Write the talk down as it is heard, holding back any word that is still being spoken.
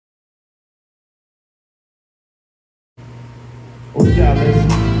What we got, ladies?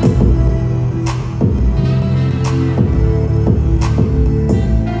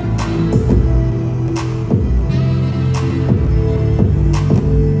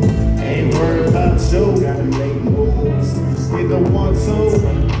 Ain't worried about you. Gotta make moves. Hit the 1-2.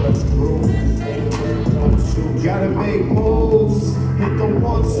 Gotta make moves. Hit the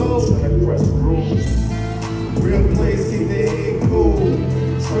 1-2. Real place, keep the head cool.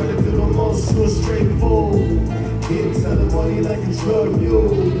 Trying to do the most, so straightforward. Get to the money like a drug mule.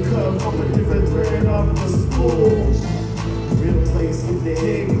 Cut from a different thread off the spool. Real place, keep the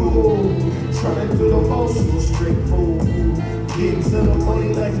head cool. Trying to do the most, so straightforward. Get to the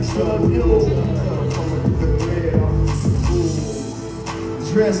money like a drug mule. Cut from a different thread off the spool.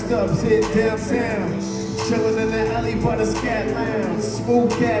 Dressed up, sit downtown. Chillin' in the alley by the SCAT Lounge.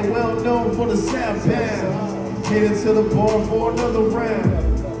 Smooth cat, well known for the southbound. Headed to the bar for another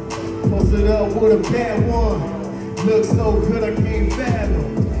round. Posted up with a bad one. Looks so good I can't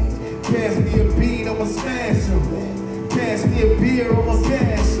fathom. Pass me a beat, I'ma smash him. Pass me a beer, I'ma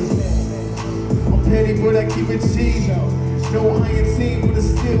cash him. I'm petty, but I keep it cheap. No iron team, but it's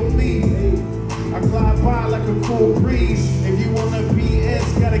still me. I glide by like a cool breeze. If you wanna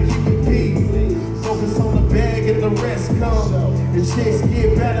BS, gotta keep it peak. Focus on the bag and the rest come. The chicks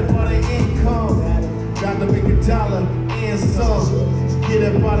get better by the income. Got to make $1 and some. Get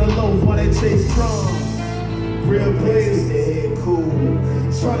up by the loaf while they chase crumbs. Real players, they head cool.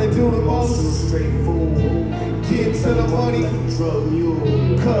 Trying to do the most, straightforward. Get to the money, drug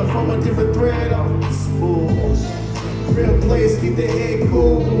mule. Cut from a different thread off the spool. Real players, keep their head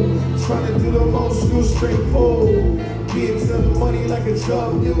cool. Trying to do the most, straightforward. Get to the money like a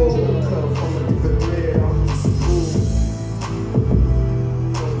drug mule. Cut from a different thread off the spool.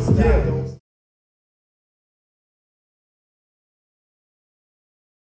 Yeah.